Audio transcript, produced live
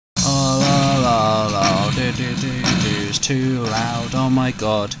too loud. Oh my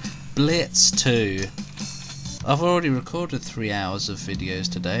god. BLITZ2. I've already recorded 3 hours of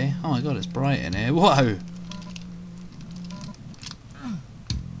videos today. Oh my god, it's bright in here. Whoa!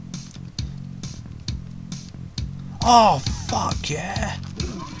 Oh, fuck yeah!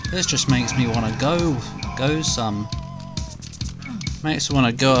 This just makes me want to go some. Makes me want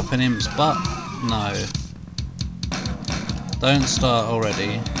to go up an imp's butt. No. Don't start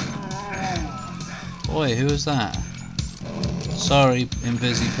already. Boy, who was that? Sorry,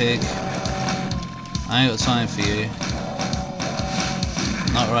 Invisy Pig. I ain't got time for you.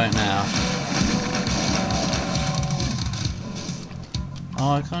 Not right now.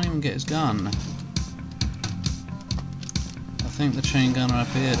 Oh, I can't even get his gun. I think the chain gunner up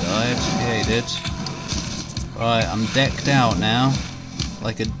here died. Yeah, he did. Right, I'm decked out now.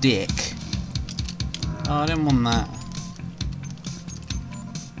 Like a dick. Oh, I didn't want that.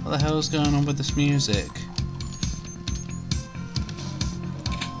 What the hell's going on with this music?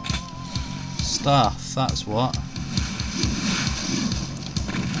 Stuff, that's what.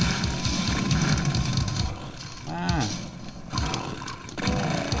 Ah.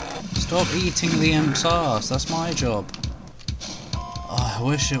 Stop eating the imp's arse, that's my job. Oh, I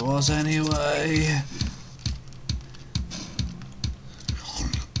wish it was anyway.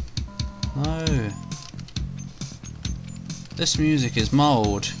 No. This music is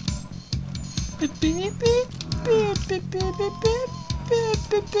mould.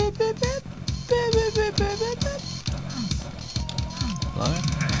 Hello?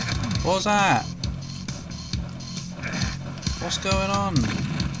 What was that? What's going on?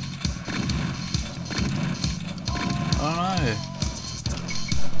 I don't know.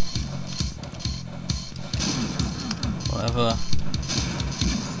 Whatever.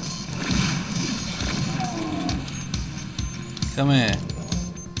 Come here.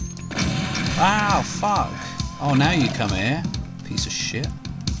 Ow, fuck. Oh, now you come here. Piece of shit.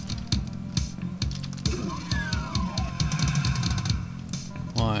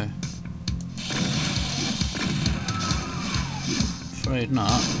 Why? Afraid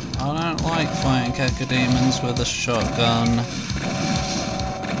not. I don't like fighting cacodemons with a shotgun.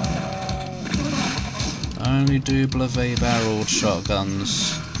 I only do Blavet barreled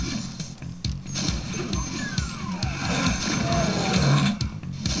shotguns.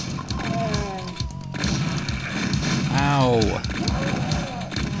 Ow.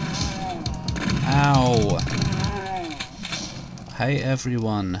 Ow. I hate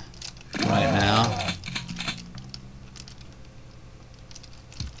everyone right now.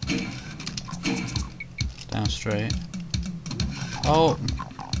 Down straight. Oh.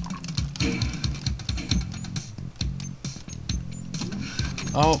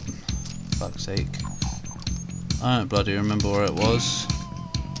 Oh. Fuck's sake. I don't bloody remember where it was.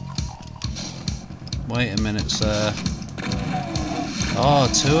 Wait a minute, sir. Oh,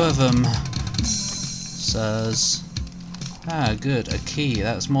 2 of them. Sirs. Ah, good. A key.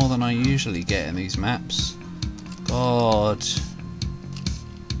 That's more than I usually get in these maps. God.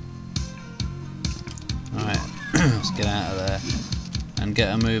 Alright. Let's get out of there. And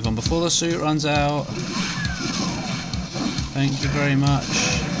get a move on before the suit runs out. Thank you very much.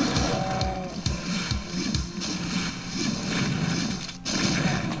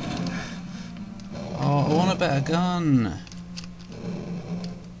 Oh, I want a better gun.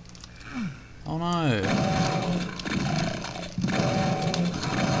 Oh no.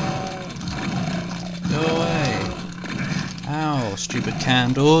 Go away. Ow, stupid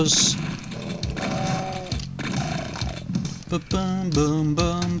candles. Ba-boom, boom,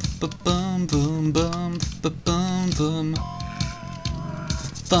 boom, ba-boom, boom, boom, ba-boom, boom.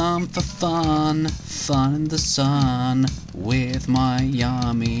 Fun for fun, fun in the sun, with my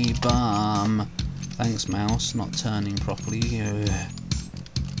yummy bum. Thanks, mouse, not turning properly.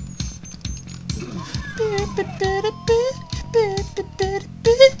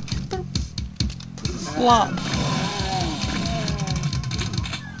 Flop.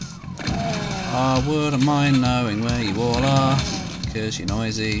 I wouldn't mind knowing where you all are, because you're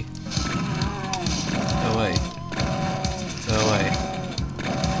noisy. Go away. Go away.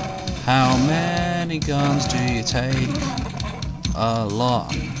 How many guns do you take? A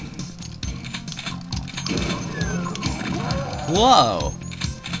lot. Whoa!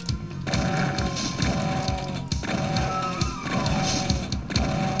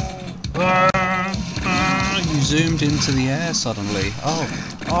 You zoomed into the air suddenly.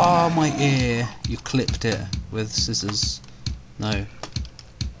 Oh, my ear. You clipped it with scissors. No.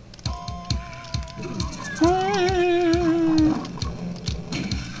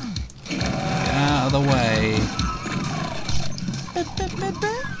 Get out of the way.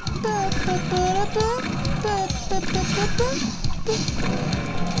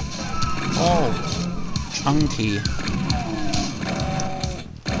 Oh, chunky.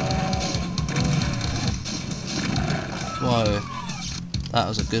 Whoa, that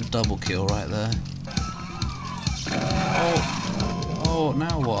was a good double kill right there. Oh,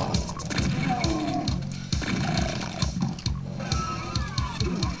 now what?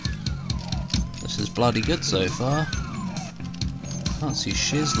 This is bloody good so far. Can't see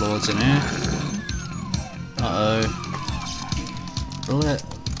shiz lords in here. Uh oh.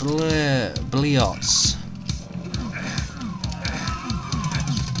 BLITZ.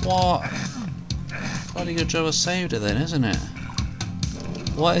 What? Bloody good job I saved it then, isn't it?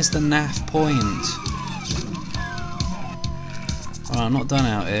 What is the naff point? Alright, I'm not done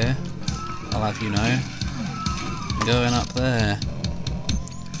out here. I'll have you know. I'm going up there.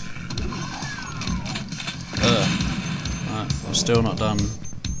 Right, I'm still not done.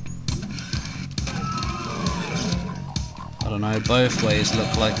 I don't know, both ways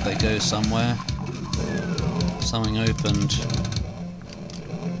look like they go somewhere. Something opened.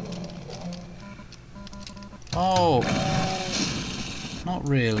 Oh! Not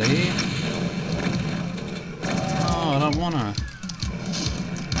really. Oh, I don't wanna.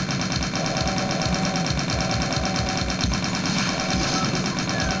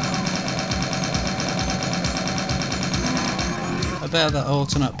 I bet that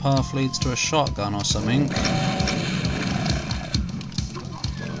alternate path leads to a shotgun or something.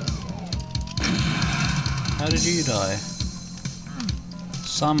 How did you die?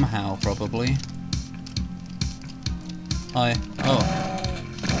 Somehow, probably. Hi. Oh.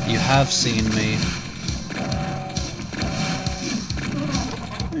 You have seen me.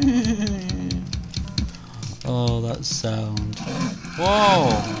 Oh, that sound. Whoa!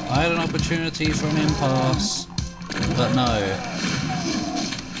 I had an opportunity for an impasse. But no.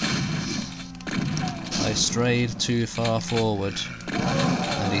 I strayed too far forward.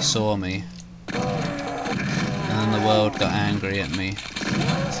 And he saw me. And then the world got angry at me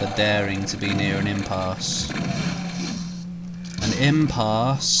for daring to be near an impasse. An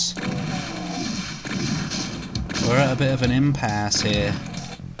impasse? We're at a bit of an impasse here.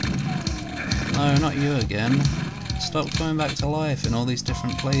 No, not you again. Stop coming back to life in all these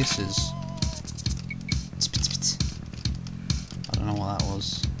different places. I don't know what that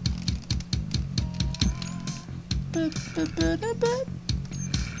was.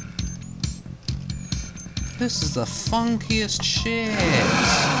 This is the funkiest shit!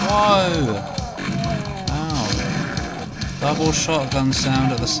 Whoa! Ow. Double shotgun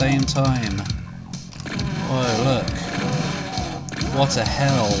sound at the same time. Whoa, look. What a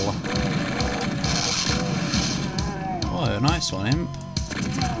hell. Whoa, nice one, imp.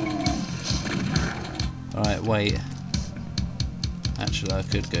 Alright, wait. Actually, I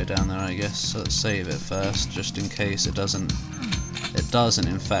could go down there, I guess. So let's save it first, just in case it doesn't... It doesn't,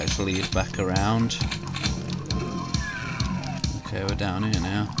 in fact, lead back around. Okay, we're down here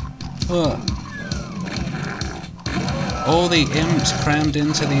now. Ugh. All the imps crammed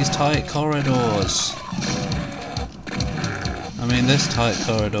into these tight corridors. I mean, this tight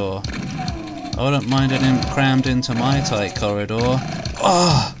corridor. I wouldn't mind an imp crammed into my tight corridor.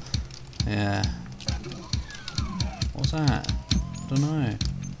 Oh! Yeah. What's that? I don't know.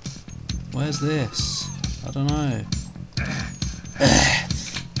 Where's this? I don't know.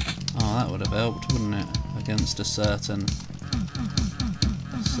 Oh, that would have helped, wouldn't it? Against a certain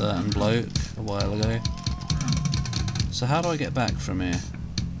bloke a while ago. So how do I get back from here?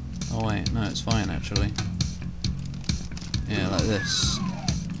 Oh wait, no, it's fine actually. Yeah, like this.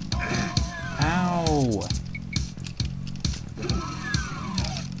 Ow!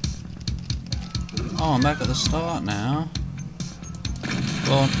 Oh, I'm back at the start now.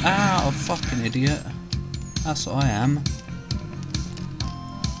 God, ow, fucking idiot. That's what I am.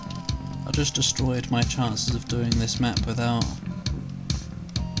 I just destroyed my chances of doing this map without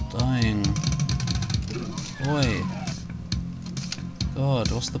dying. Oi.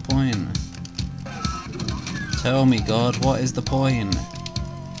 God, what's the point? Tell me, God, what is the point?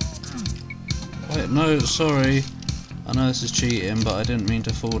 Wait, no, sorry. I know this is cheating, but I didn't mean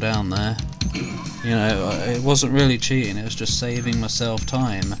to fall down there. You know, it wasn't really cheating, it was just saving myself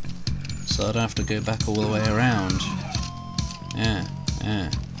time. So I don't have to go back all the way around. Yeah,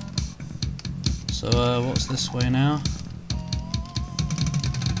 yeah. So, what's this way now?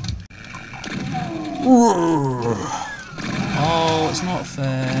 Oh, it's not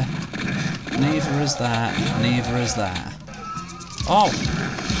fair. Neither is that. Neither is that. Oh!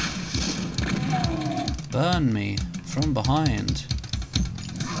 Burn me from behind.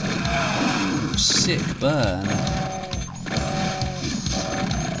 Sick burn.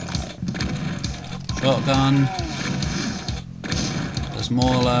 Shotgun. There's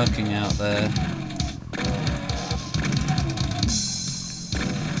more lurking out there.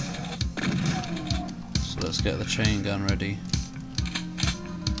 So let's get the chain gun ready.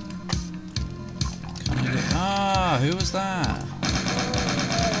 Can I get... Ah, who was that?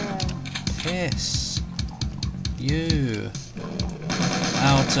 Piss. You.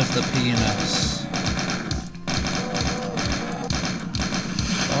 Out of the penis.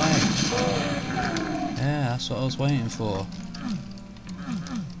 Right. Yeah, that's what I was waiting for.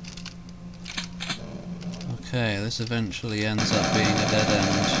 Okay, this eventually ends up being a dead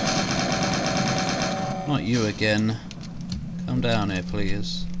end. Not you again. Come down here,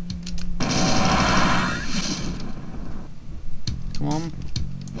 please. Come on.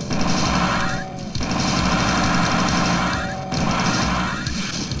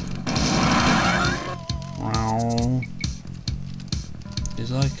 Wow.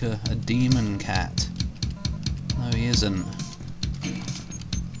 He's like a demon cat. No, he isn't.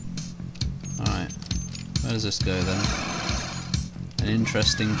 Alright. Where does this go then? An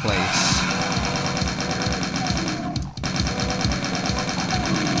interesting place.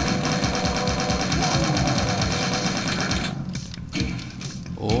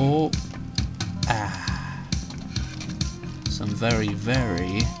 Oh. Ah. Some very,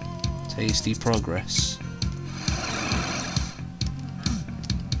 very tasty progress.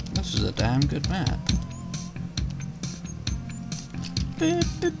 This is a damn good map.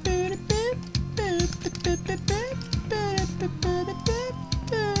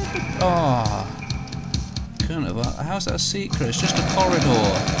 Oh, couldn't have. How's that a secret? It's just a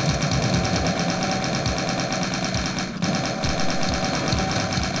corridor.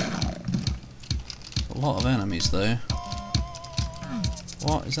 A lot of enemies though.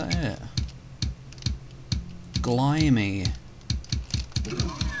 What is that? It? Glimey.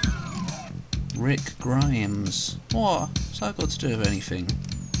 Rick Grimes. What? What's that got to do with anything?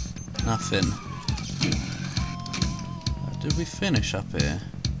 Nothing. Did we finish up here?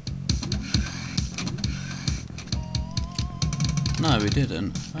 No, we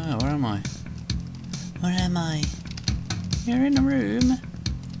didn't. Oh, where am I? Where am I? You're in the room.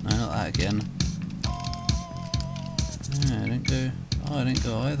 No, not that again. Yeah, I didn't go. Oh, I didn't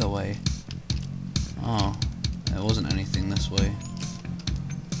go either way. Oh, there wasn't anything this way.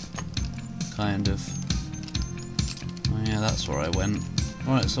 Kind of. Oh yeah, that's where I went.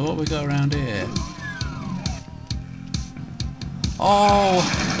 Right, so what we got around here? Oh!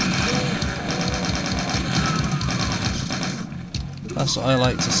 That's what I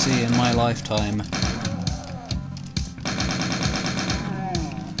like to see in my lifetime.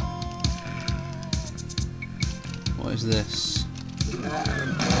 What is this?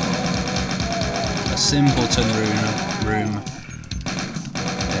 A simpleton room.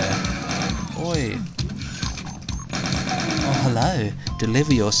 Yeah. Oi! Oh, hello.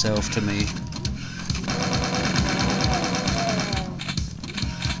 Deliver yourself to me.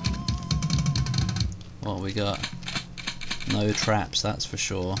 What we got? No traps, that's for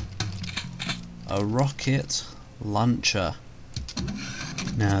sure. A rocket launcher.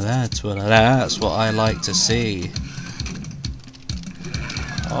 Now that's what I like to see.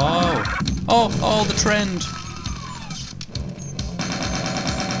 Oh, oh, the trend.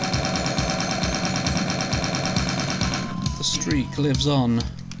 The streak lives on.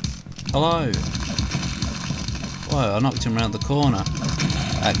 Hello. Whoa, I knocked him round the corner.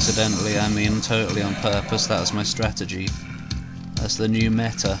 Accidentally, I mean totally on purpose. That was my strategy. That's the new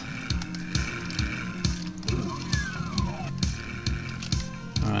meta.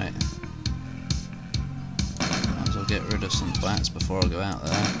 Alright. Might as well get rid of some bats before I go out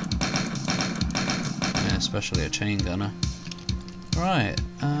there. Yeah, especially a chain gunner. Right.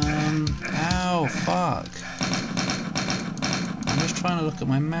 Ow, fuck. I'm just trying to look at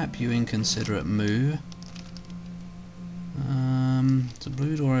my map, you inconsiderate moo. There's a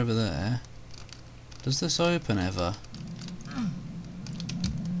blue door over there. Does this open ever?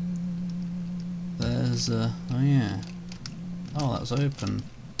 There's oh yeah. Oh, that's open.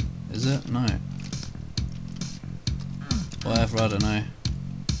 Is it? No. Whatever, I don't know.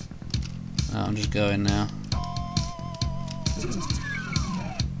 Oh, I'm just going now.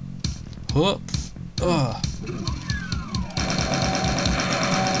 Whoop! Ugh!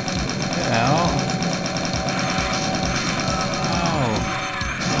 Get out!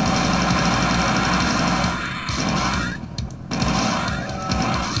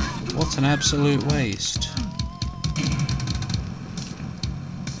 What an absolute waste.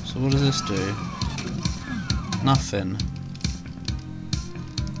 So what does this do? Nothing.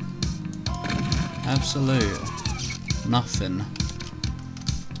 Absolute nothing.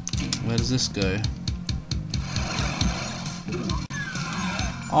 Where does this go?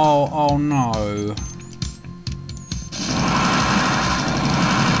 Oh no.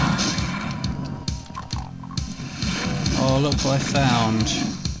 Oh, look what I found.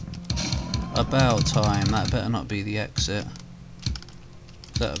 About time. That better not be the exit.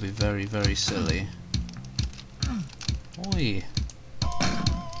 That would be very, very silly. Oi.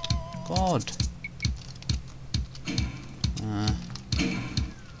 God.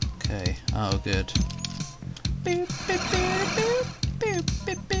 Okay. Oh, good.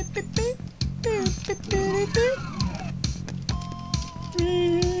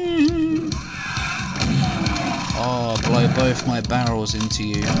 Oh, blow both my barrels into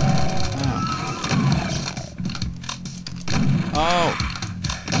you. Oh.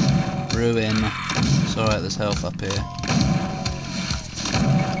 Ruin. It's alright, there's health up here.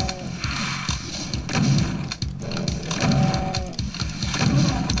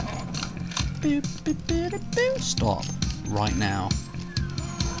 Stop. Right now.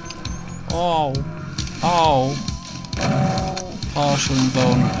 Oh. Oh. Partial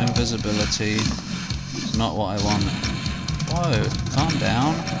invisibility. It's not what I want. Whoa. Calm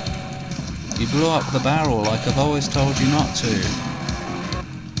down. You blew up the barrel like I've always told you not to.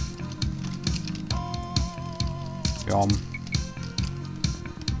 Yum.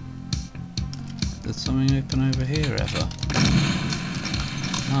 Did something open over here ever?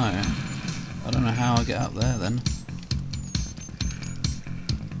 No. I don't know how I get up there then.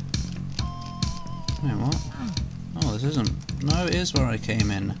 Wait, what? Oh, this isn't. No, it is where I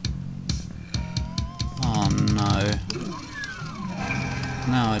came in. Oh no.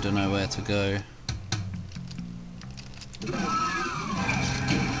 Now I don't know where to go.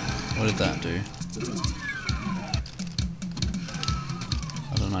 What did that do?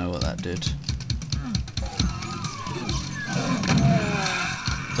 I don't know what that did.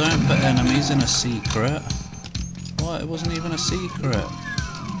 Don't put enemies in a secret. What? It wasn't even a secret.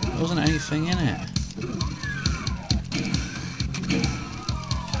 There wasn't anything in it.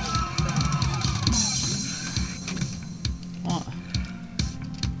 What?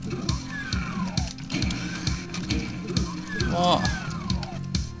 What?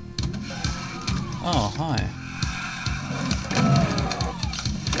 Oh, hi.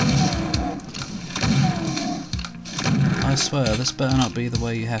 I swear, this better not be the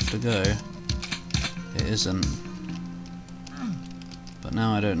way you have to go. It isn't. But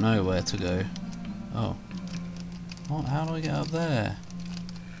now I don't know where to go. Oh. What? How do I get up there?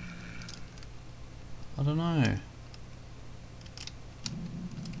 I don't know.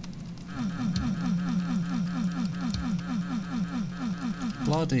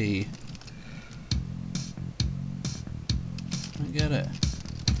 Bloody. I don't get it.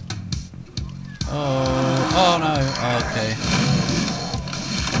 Oh no, oh, okay.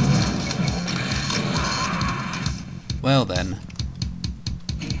 Well then.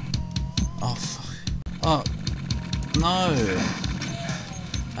 Oh fuck. Oh, no.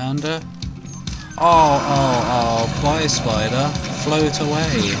 And, oh, bye spider. Float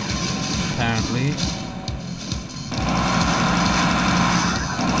away, apparently.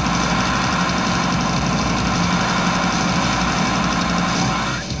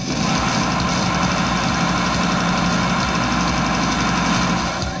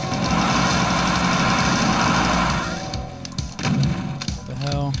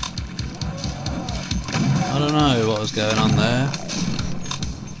 I don't know what was going on there.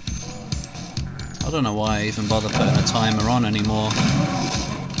 I don't know why I even bother putting a timer on anymore.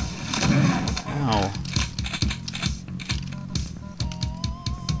 Ow.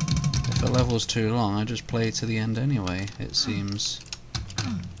 If a level's too long, I just play to the end anyway, it seems.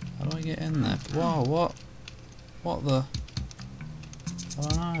 How do I get in there? Whoa, what? What the? I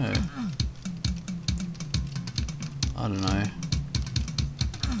don't know. I don't know.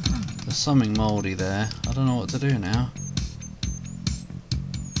 There's something mouldy there. I don't know what to do now.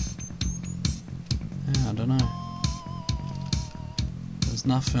 Yeah, I don't know. There's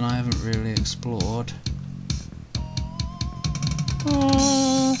nothing I haven't really explored.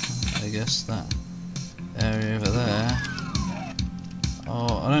 I guess that area over there.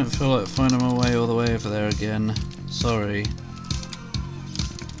 Oh, I don't feel like finding my way all the way over there again. Sorry.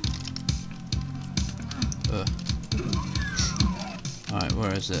 Alright,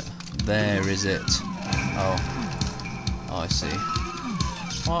 where is it? There is it. Oh. Oh, I see.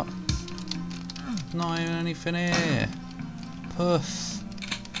 What? Not even anything here. Poof.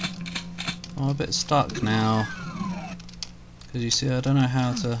 I'm a bit stuck now. Because you see, I don't know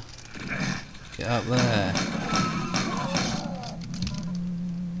how to get up there.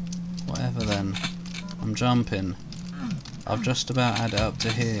 Whatever then. I'm jumping. I've just about had it up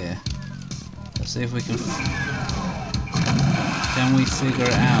to here. Let's see if we can... Can we figure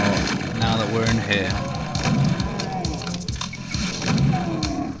it out now that we're in here?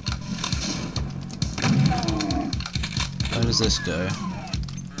 Where does this go?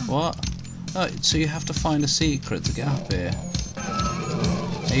 What? Oh, so you have to find a secret to get up here.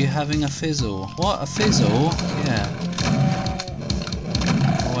 Are you having a fizzle? What? A fizzle? Yeah.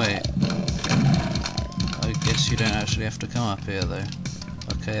 Oh, wait. I guess you don't actually have to come up here though.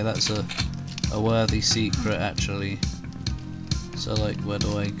 Okay, that's a worthy secret actually. So like, where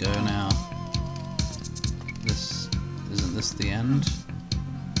do I go now? Isn't this the end?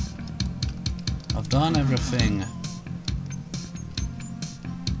 I've done everything.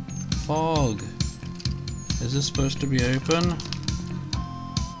 Fog. Is this supposed to be open?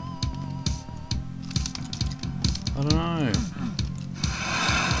 I don't know.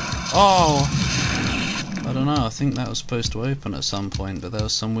 Oh! I don't know, I think that was supposed to open at some point, but there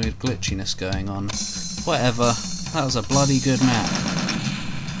was some weird glitchiness going on. Whatever. That was a bloody good map.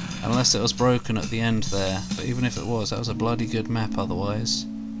 Unless it was broken at the end there. But even if it was, that was a bloody good map otherwise.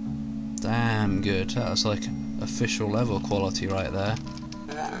 Damn good. That was like official level quality right there.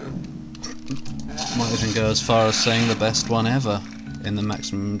 Might even go as far as saying the best one ever in the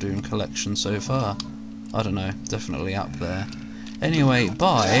Maximum Doom collection so far. I don't know, definitely up there. Anyway,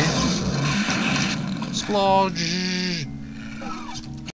 bye. Splodge!